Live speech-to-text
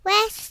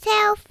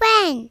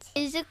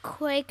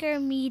Quaker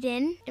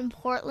Meeting in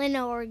Portland,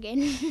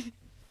 Oregon.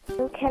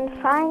 You can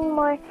find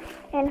more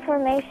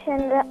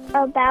information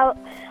about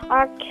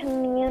our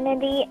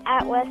community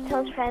at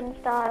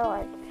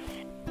westhillsfriends.org.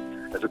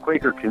 As a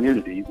Quaker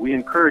community, we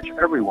encourage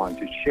everyone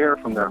to share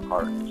from their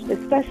hearts,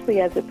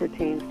 especially as it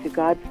pertains to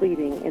God's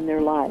leading in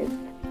their lives.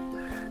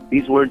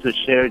 These words are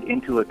shared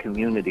into a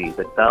community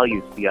that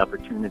values the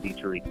opportunity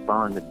to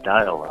respond to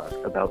dialogue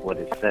about what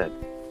is said.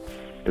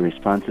 The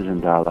responses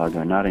and dialogue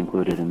are not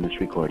included in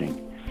this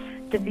recording.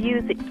 The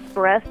views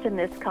expressed in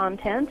this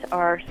content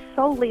are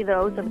solely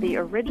those of the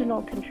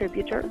original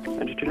contributor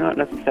and do not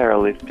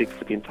necessarily speak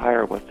for the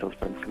entire West Hills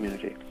Friends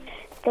community.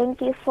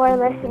 Thank you for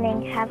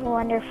listening. Have a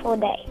wonderful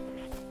day.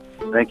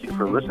 Thank you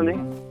for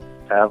listening.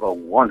 Have a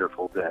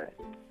wonderful day.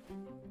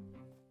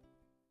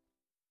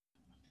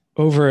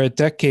 Over a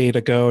decade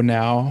ago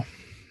now,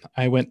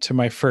 I went to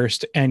my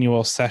first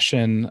annual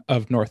session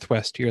of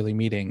Northwest Yearly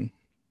Meeting.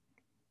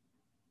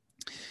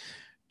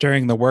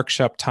 During the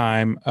workshop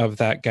time of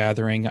that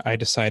gathering, I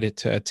decided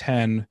to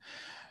attend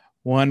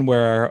one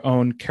where our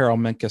own Carol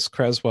Menkes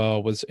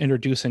Creswell was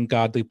introducing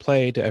godly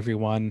play to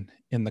everyone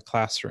in the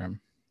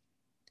classroom.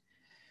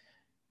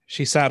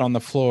 She sat on the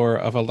floor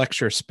of a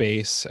lecture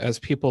space as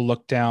people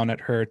looked down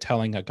at her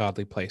telling a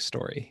godly play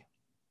story.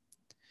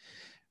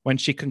 When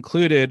she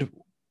concluded,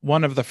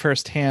 one of the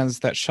first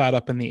hands that shot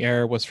up in the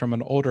air was from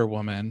an older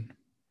woman.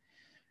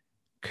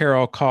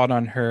 Carol called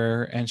on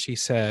her and she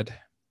said,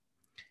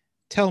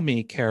 "Tell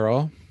me,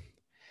 Carol,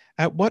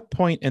 at what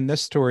point in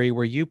this story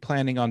were you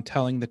planning on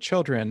telling the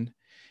children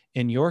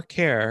in your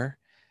care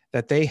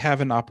that they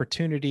have an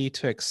opportunity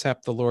to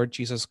accept the Lord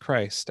Jesus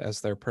Christ as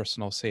their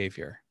personal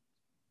Savior?"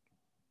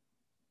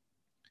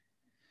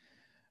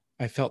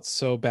 I felt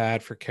so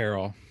bad for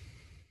Carol.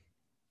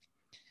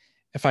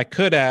 If I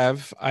could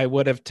have, I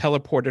would have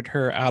teleported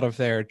her out of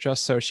there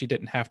just so she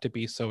didn't have to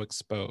be so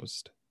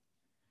exposed.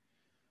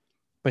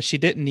 But she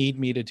didn't need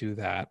me to do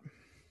that.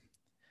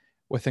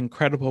 With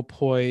incredible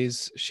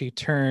poise, she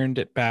turned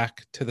it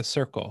back to the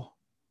circle.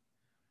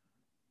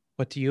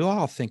 What do you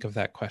all think of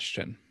that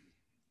question?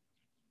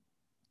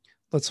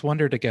 Let's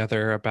wonder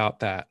together about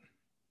that.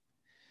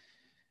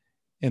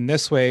 In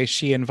this way,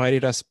 she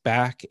invited us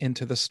back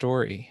into the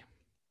story,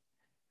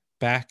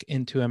 back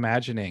into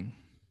imagining,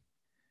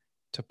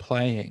 to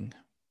playing,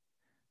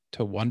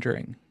 to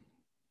wondering.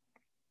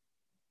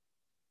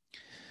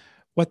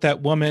 What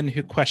that woman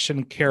who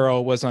questioned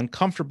Carol was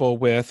uncomfortable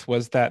with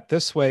was that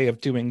this way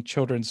of doing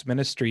children's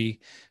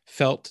ministry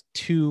felt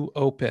too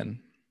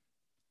open.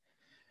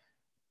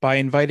 By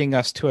inviting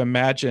us to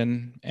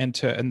imagine and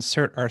to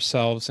insert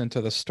ourselves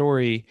into the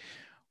story,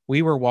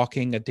 we were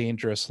walking a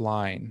dangerous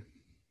line.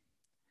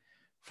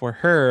 For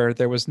her,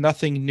 there was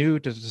nothing new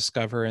to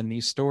discover in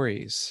these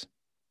stories.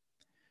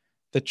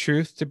 The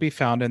truth to be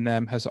found in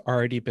them has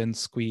already been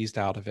squeezed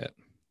out of it.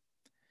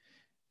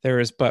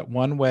 There is but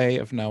one way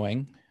of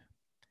knowing,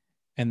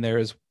 and there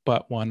is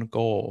but one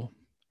goal: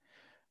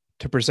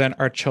 to present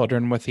our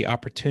children with the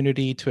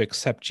opportunity to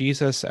accept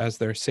Jesus as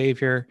their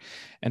Savior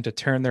and to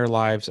turn their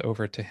lives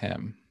over to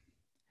Him.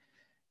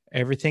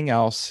 Everything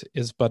else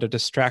is but a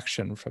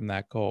distraction from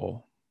that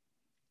goal.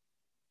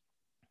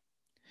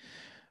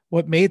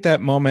 What made that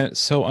moment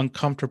so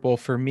uncomfortable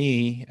for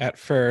me at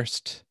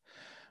first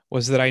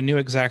was that I knew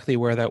exactly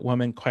where that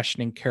woman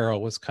questioning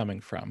Carol was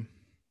coming from.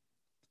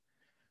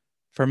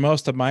 For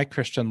most of my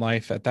Christian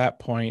life at that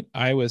point,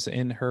 I was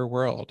in her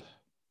world.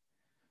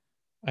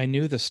 I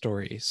knew the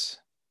stories.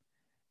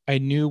 I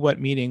knew what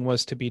meaning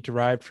was to be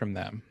derived from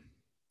them.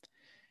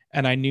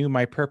 And I knew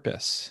my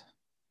purpose: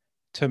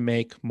 to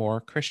make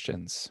more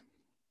Christians.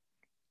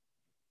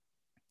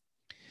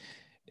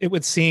 It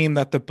would seem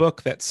that the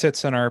book that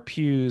sits in our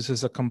pews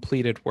is a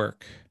completed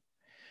work,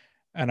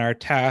 and our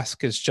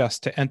task is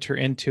just to enter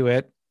into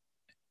it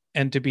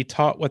and to be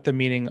taught what the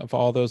meaning of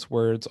all those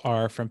words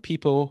are from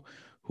people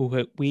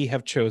who we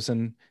have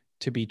chosen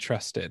to be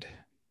trusted.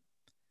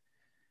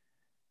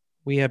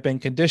 We have been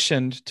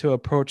conditioned to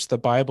approach the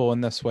Bible in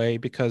this way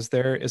because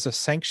there is a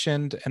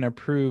sanctioned and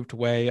approved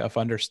way of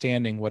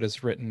understanding what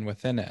is written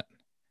within it.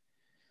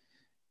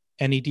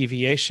 Any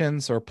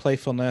deviations or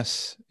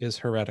playfulness is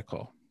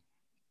heretical.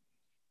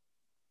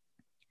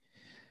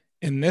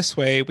 In this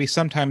way, we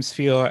sometimes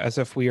feel as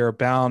if we are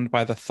bound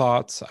by the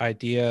thoughts,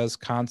 ideas,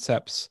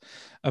 concepts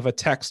of a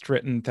text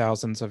written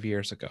thousands of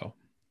years ago.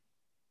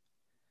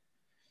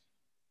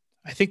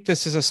 I think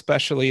this is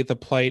especially the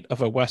plight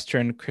of a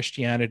Western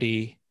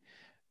Christianity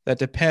that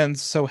depends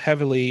so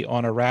heavily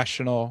on a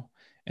rational,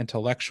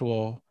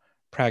 intellectual,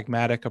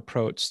 pragmatic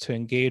approach to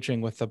engaging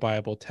with the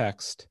Bible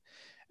text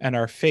and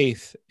our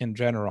faith in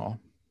general.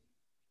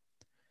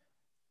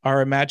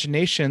 Our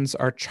imaginations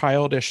are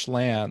childish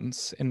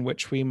lands in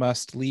which we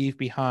must leave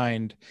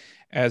behind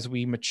as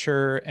we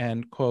mature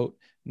and, quote,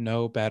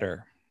 know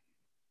better.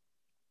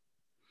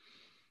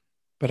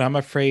 But I'm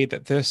afraid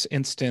that this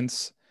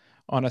insistence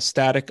on a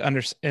static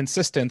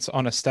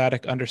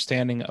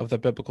understanding of the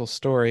biblical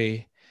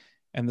story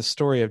and the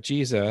story of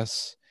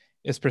Jesus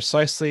is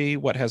precisely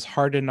what has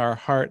hardened our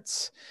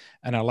hearts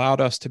and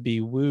allowed us to be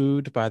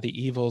wooed by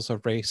the evils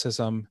of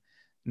racism,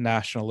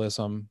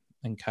 nationalism,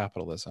 and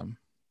capitalism.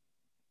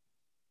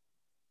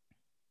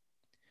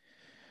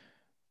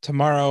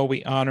 Tomorrow,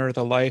 we honor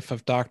the life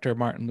of Dr.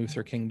 Martin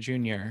Luther King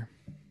Jr.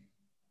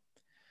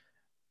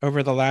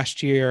 Over the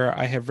last year,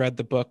 I have read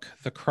the book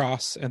The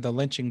Cross and the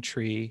Lynching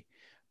Tree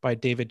by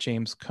David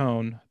James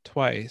Cone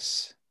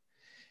twice,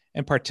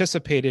 and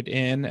participated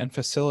in and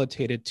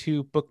facilitated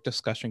 2 book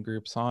discussion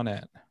groups on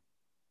it.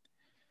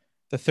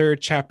 The 3rd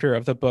chapter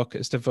of the book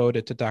is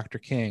devoted to Dr.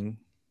 King.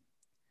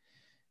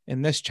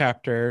 In this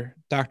chapter,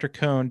 Dr.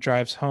 Cone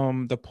drives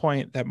home the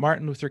point that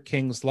Martin Luther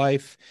King's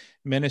life,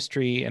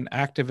 ministry, and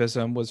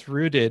activism was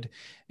rooted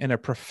in a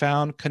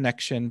profound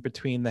connection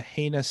between the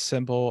heinous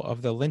symbol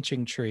of the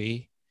lynching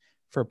tree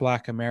for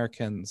Black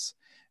Americans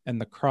and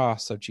the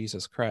cross of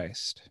Jesus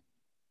Christ.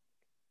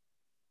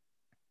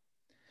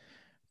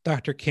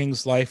 Dr.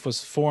 King's life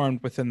was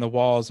formed within the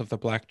walls of the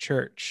Black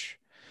church,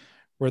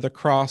 where the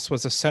cross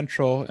was a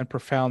central and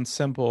profound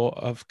symbol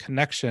of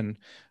connection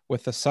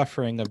with the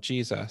suffering of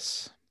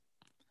Jesus.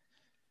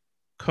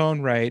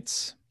 Cone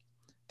writes,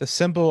 "The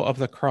symbol of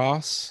the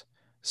cross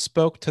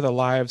spoke to the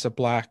lives of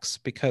Blacks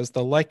because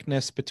the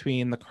likeness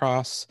between the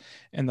cross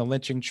and the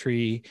lynching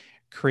tree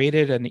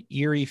created an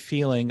eerie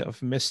feeling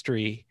of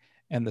mystery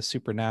and the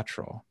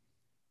supernatural.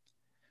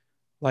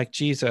 Like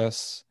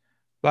Jesus,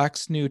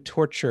 Blacks knew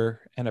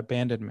torture and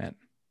abandonment,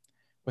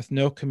 with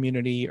no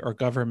community or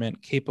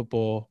government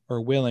capable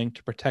or willing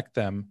to protect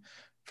them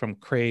from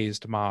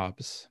crazed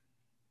mobs."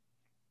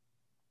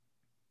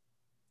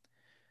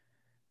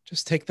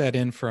 Just take that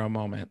in for a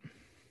moment.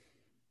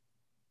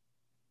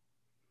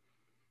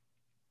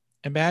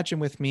 Imagine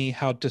with me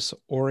how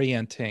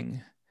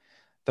disorienting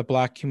the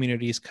Black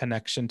community's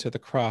connection to the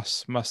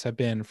cross must have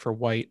been for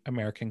white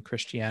American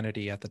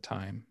Christianity at the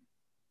time.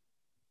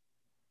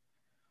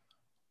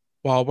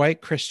 While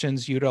white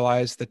Christians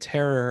utilized the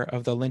terror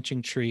of the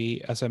lynching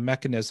tree as a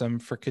mechanism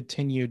for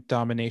continued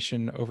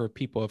domination over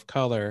people of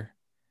color,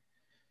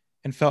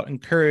 and felt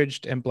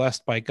encouraged and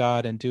blessed by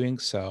God in doing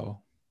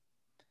so,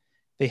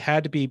 they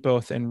had to be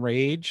both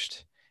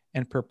enraged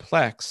and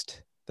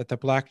perplexed that the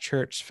Black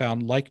church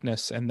found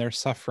likeness in their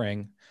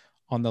suffering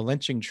on the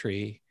lynching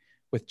tree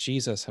with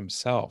Jesus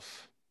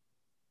himself.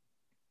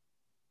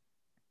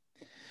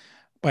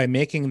 By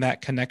making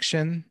that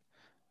connection,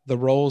 the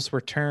roles were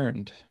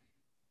turned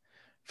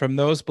from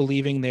those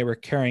believing they were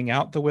carrying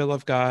out the will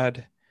of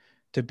God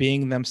to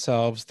being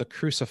themselves the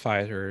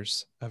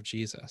crucifiers of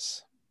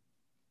Jesus.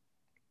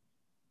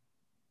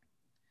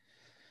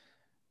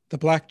 The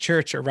Black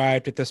church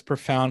arrived at this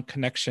profound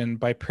connection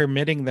by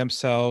permitting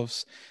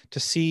themselves to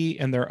see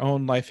in their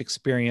own life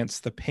experience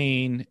the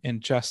pain,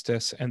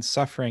 injustice, and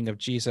suffering of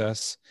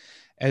Jesus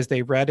as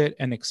they read it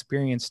and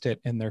experienced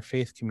it in their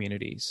faith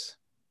communities.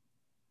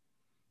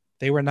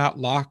 They were not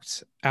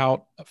locked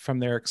out from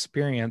their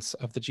experience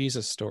of the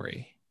Jesus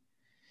story.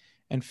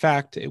 In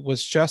fact, it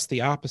was just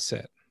the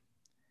opposite.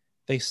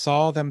 They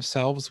saw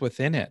themselves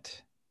within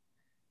it.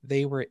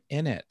 They were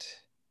in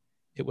it.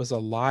 It was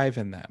alive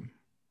in them.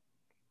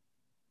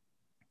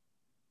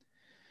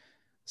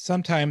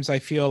 Sometimes I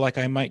feel like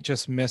I might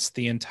just miss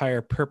the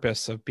entire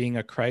purpose of being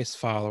a Christ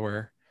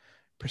follower,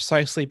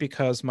 precisely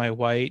because my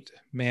white,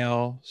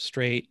 male,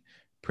 straight,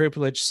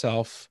 privileged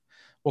self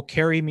will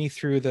carry me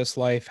through this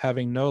life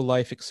having no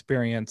life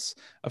experience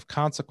of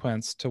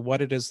consequence to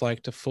what it is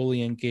like to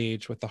fully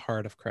engage with the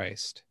heart of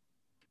Christ.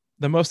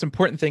 The most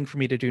important thing for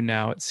me to do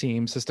now, it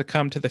seems, is to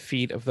come to the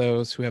feet of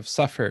those who have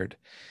suffered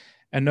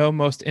and know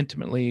most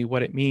intimately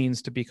what it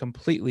means to be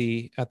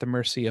completely at the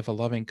mercy of a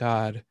loving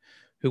God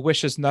who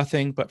wishes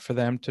nothing but for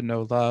them to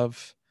know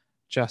love,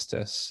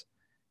 justice,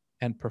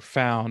 and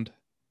profound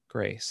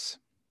grace.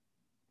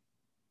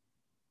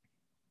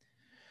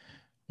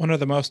 One of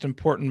the most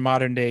important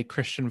modern-day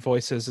Christian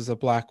voices is a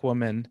Black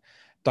woman,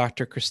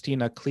 Dr.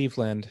 Christena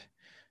Cleveland,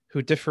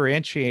 who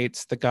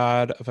differentiates the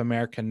God of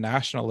American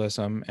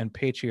nationalism and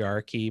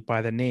patriarchy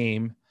by the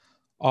name,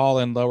 all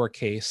in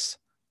lowercase,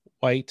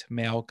 white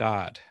male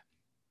God.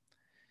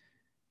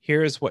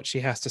 Here's what she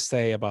has to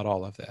say about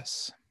all of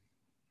this.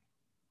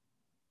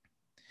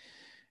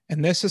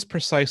 And this is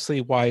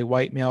precisely why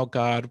white male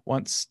God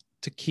wants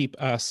to keep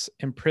us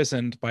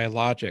imprisoned by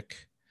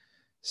logic,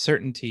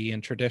 certainty,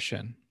 and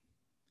tradition.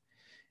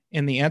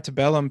 In the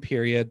antebellum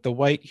period, the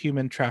white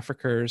human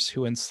traffickers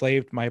who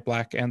enslaved my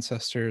Black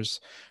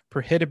ancestors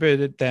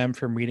prohibited them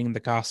from reading the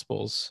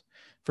Gospels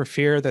for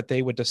fear that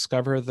they would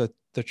discover the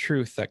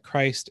truth that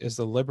Christ is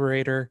the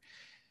liberator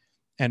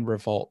and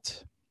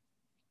revolt.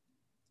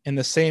 In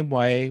the same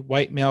way,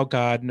 white male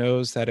God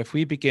knows that if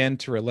we begin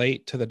to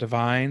relate to the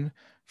divine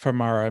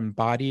from our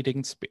embodied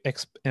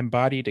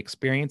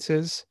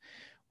experiences,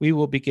 we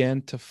will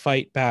begin to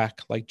fight back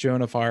like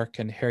Joan of Arc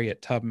and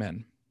Harriet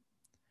Tubman.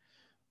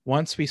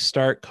 Once we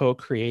start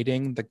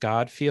co-creating the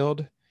God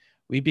field,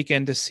 we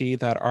begin to see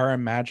that our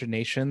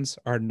imaginations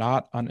are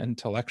not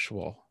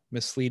unintellectual,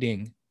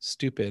 misleading,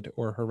 stupid,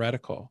 or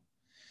heretical.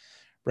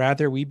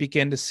 Rather, we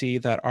begin to see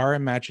that our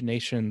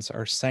imaginations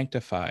are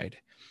sanctified,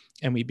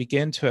 and we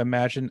begin to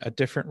imagine a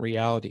different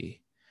reality,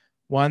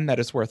 one that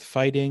is worth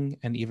fighting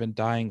and even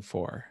dying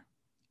for.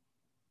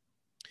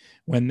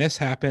 When this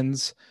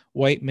happens,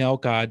 white male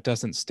God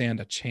doesn't stand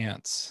a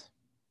chance.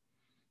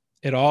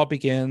 It all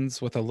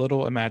begins with a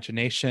little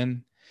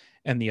imagination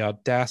and the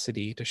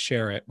audacity to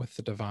share it with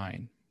the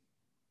divine.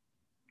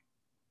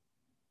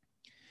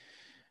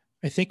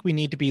 I think we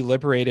need to be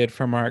liberated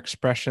from our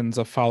expressions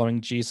of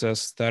following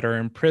Jesus that are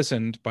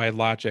imprisoned by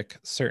logic,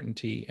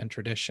 certainty, and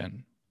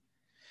tradition.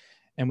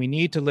 And we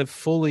need to live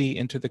fully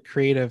into the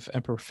creative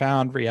and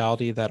profound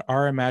reality that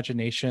our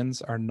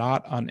imaginations are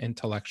not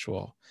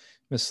unintellectual,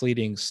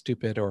 misleading,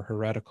 stupid, or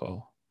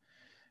heretical.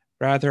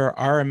 Rather,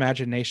 our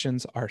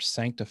imaginations are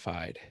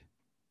sanctified.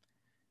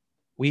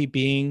 When we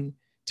begin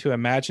to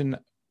imagine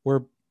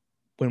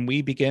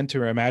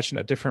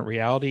a different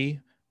reality,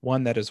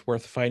 one that is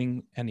worth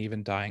fighting and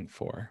even dying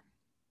for.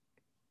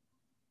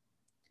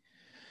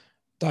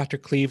 Dr.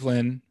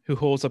 Cleveland, who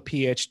holds a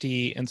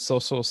PhD in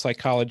social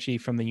psychology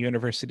from the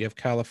University of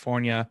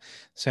California,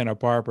 Santa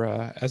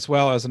Barbara, as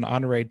well as an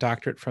honorary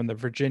doctorate from the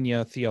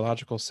Virginia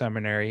Theological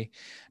Seminary,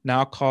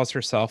 now calls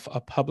herself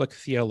a public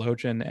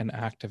theologian and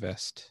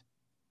activist.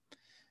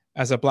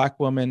 As a Black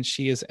woman,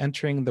 she is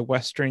entering the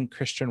Western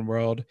Christian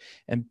world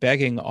and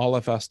begging all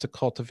of us to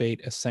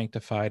cultivate a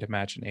sanctified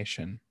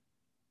imagination.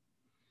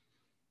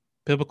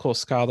 Biblical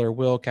scholar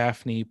Will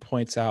Gaffney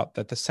points out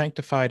that the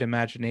sanctified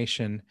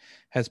imagination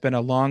has been a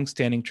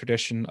long-standing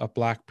tradition of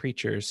Black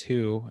preachers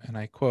who, and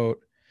I quote,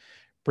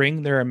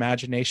 bring their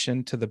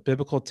imagination to the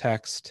biblical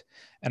text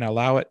and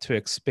allow it to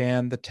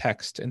expand the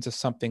text into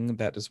something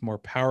that is more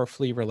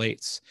powerfully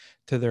relates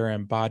to their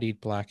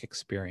embodied Black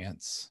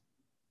experience.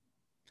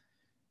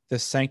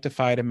 This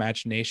sanctified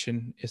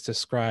imagination is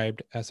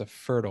described as a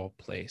fertile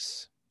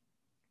place.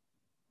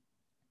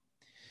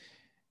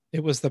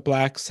 It was the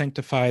Black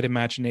sanctified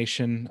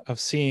imagination of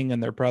seeing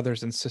in their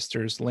brothers and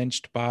sisters'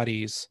 lynched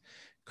bodies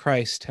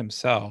Christ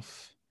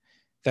himself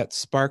that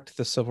sparked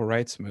the civil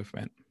rights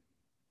movement.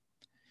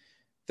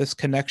 This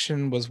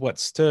connection was what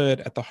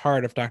stood at the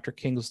heart of Dr.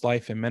 King's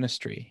life and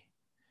ministry.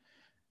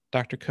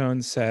 Dr.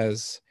 Cohn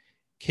says,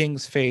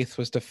 King's faith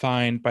was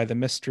defined by the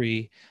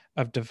mystery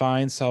of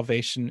divine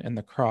salvation in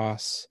the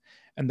cross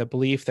and the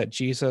belief that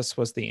Jesus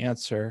was the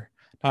answer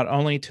not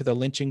only to the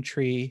lynching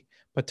tree,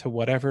 but to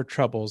whatever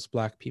troubles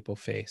Black people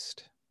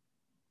faced.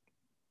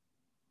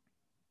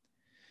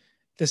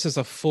 This is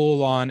a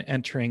full-on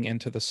entering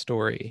into the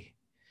story.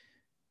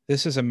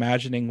 This is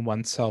imagining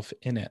oneself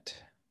in it.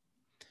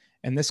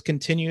 And this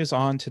continues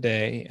on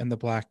today in the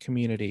Black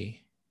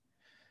community.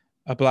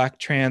 A Black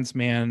trans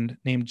man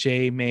named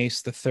J.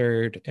 Mace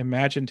III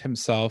imagined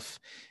himself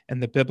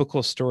in the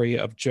biblical story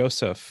of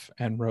Joseph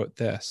and wrote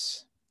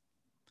this.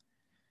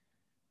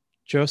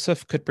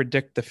 Joseph could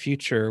predict the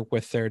future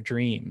with their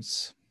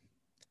dreams.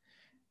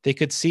 They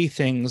could see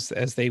things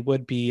as they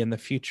would be in the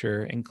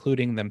future,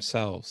 including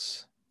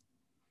themselves.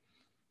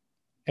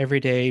 Every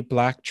day,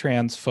 Black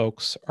trans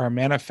folks are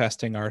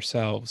manifesting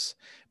ourselves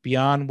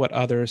beyond what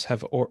others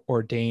have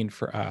ordained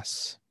for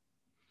us.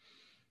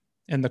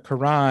 In the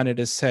Quran, it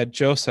is said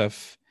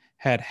Joseph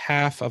had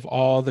half of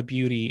all the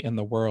beauty in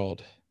the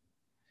world.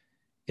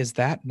 Is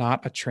that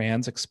not a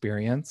trans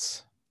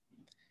experience?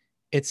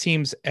 It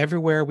seems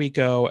everywhere we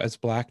go as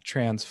Black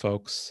trans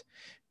folks,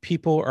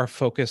 people are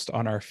focused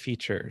on our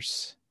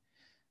features,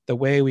 the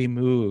way we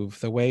move,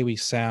 the way we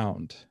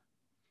sound.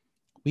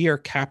 We are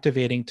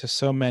captivating to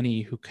so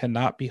many who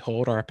cannot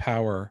behold our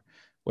power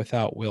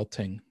without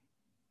wilting.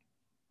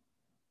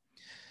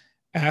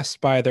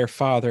 Asked by their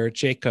father,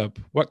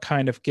 Jacob, what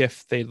kind of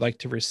gift they'd like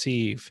to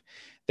receive,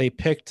 they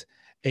picked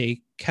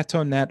a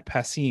ketonet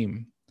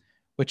pasim,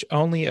 which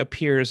only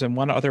appears in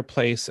one other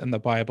place in the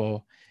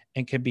Bible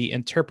and can be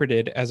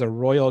interpreted as a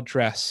royal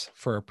dress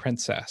for a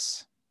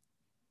princess.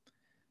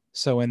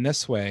 So in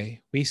this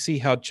way, we see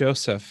how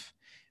Joseph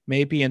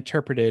may be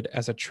interpreted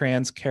as a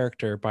trans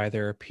character by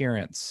their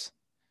appearance,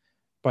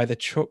 by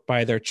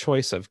their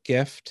choice of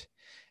gift,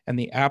 and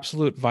the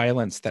absolute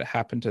violence that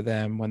happened to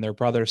them when their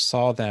brothers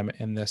saw them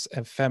in this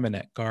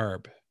effeminate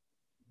garb.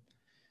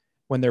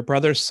 When their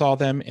brothers saw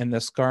them in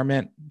this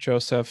garment,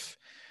 Joseph,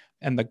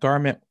 and the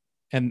garment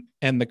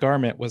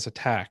was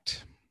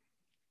attacked.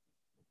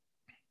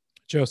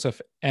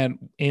 Joseph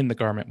and in the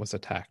garment was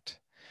attacked.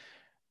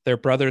 Their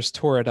brothers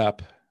tore it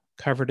up,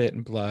 covered it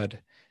in blood,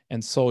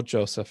 and sold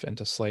Joseph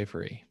into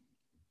slavery.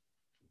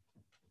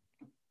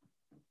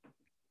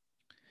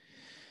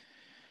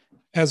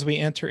 As we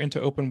enter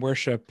into open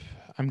worship,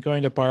 I'm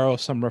going to borrow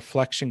some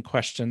reflection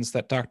questions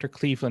that Dr.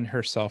 Cleveland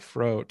herself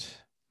wrote,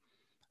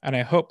 and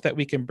I hope that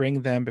we can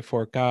bring them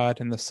before God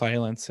in the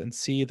silence and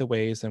see the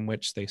ways in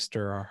which they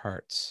stir our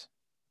hearts.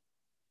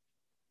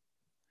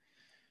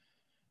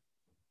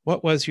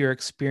 What was your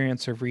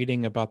experience of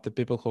reading about the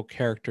biblical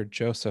character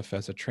Joseph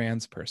as a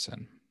trans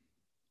person?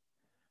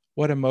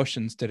 What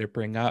emotions did it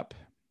bring up?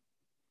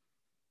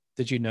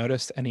 Did you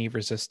notice any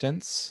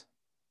resistance?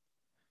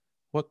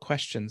 What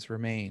questions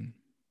remain?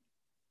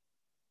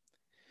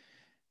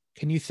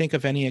 Can you think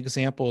of any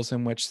examples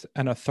in which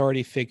an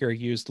authority figure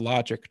used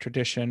logic,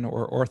 tradition,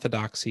 or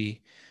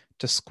orthodoxy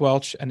to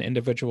squelch an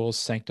individual's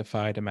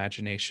sanctified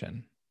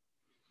imagination?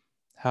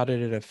 How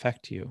did it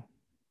affect you?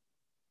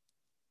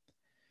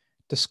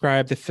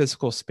 Describe the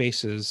physical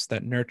spaces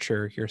that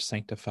nurture your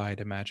sanctified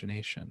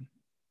imagination.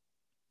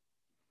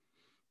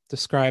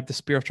 Describe the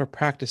spiritual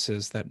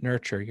practices that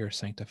nurture your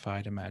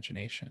sanctified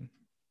imagination.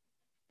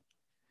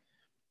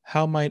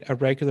 How might a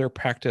regular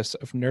practice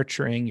of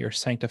nurturing your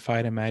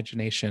sanctified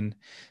imagination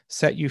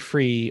set you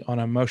free on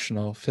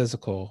emotional,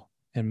 physical,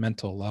 and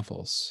mental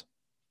levels?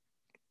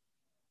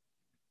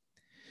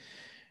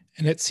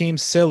 And it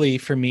seems silly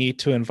for me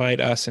to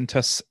invite us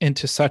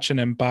into such an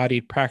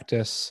embodied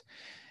practice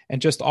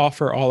and just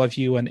offer all of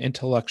you an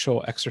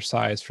intellectual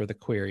exercise for the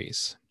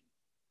queries.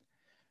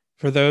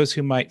 For those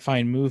who might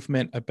find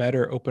movement a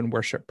better open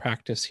worship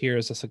practice, here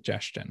is a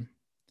suggestion.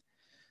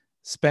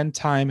 Spend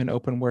time in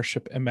open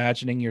worship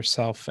imagining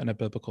yourself in a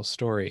biblical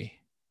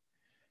story.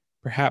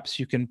 Perhaps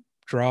you can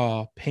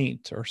draw,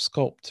 paint, or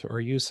sculpt, or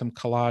use some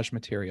collage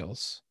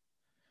materials.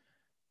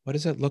 What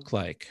does it look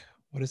like?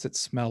 What does it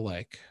smell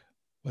like?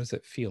 What does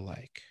it feel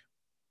like?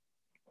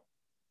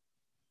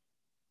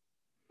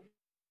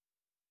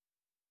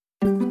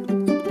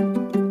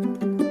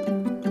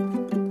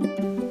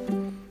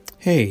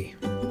 Hey,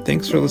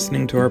 thanks for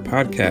listening to our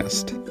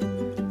podcast.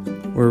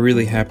 We're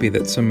really happy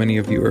that so many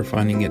of you are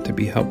finding it to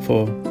be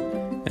helpful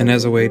and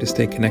as a way to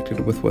stay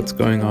connected with what's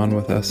going on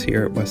with us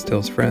here at West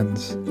Hills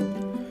Friends.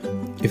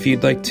 If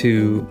you'd like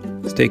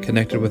to stay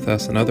connected with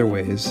us in other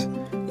ways,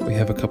 we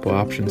have a couple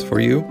options for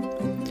you.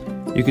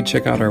 You can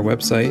check out our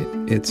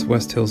website. It's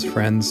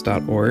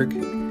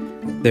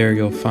westhillsfriends.org. There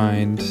you'll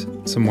find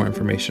some more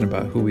information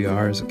about who we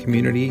are as a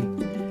community.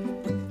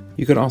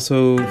 You can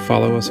also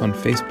follow us on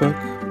Facebook.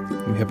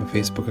 We have a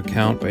Facebook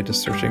account by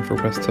just searching for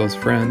West Hills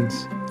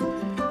Friends.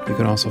 You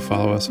can also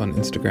follow us on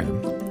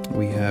Instagram.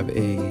 We have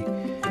a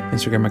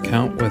Instagram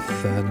account with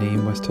the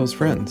name West Hills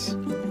Friends.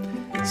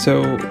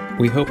 So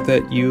we hope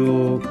that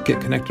you'll get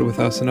connected with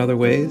us in other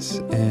ways.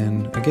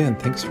 And again,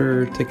 thanks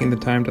for taking the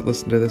time to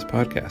listen to this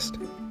podcast.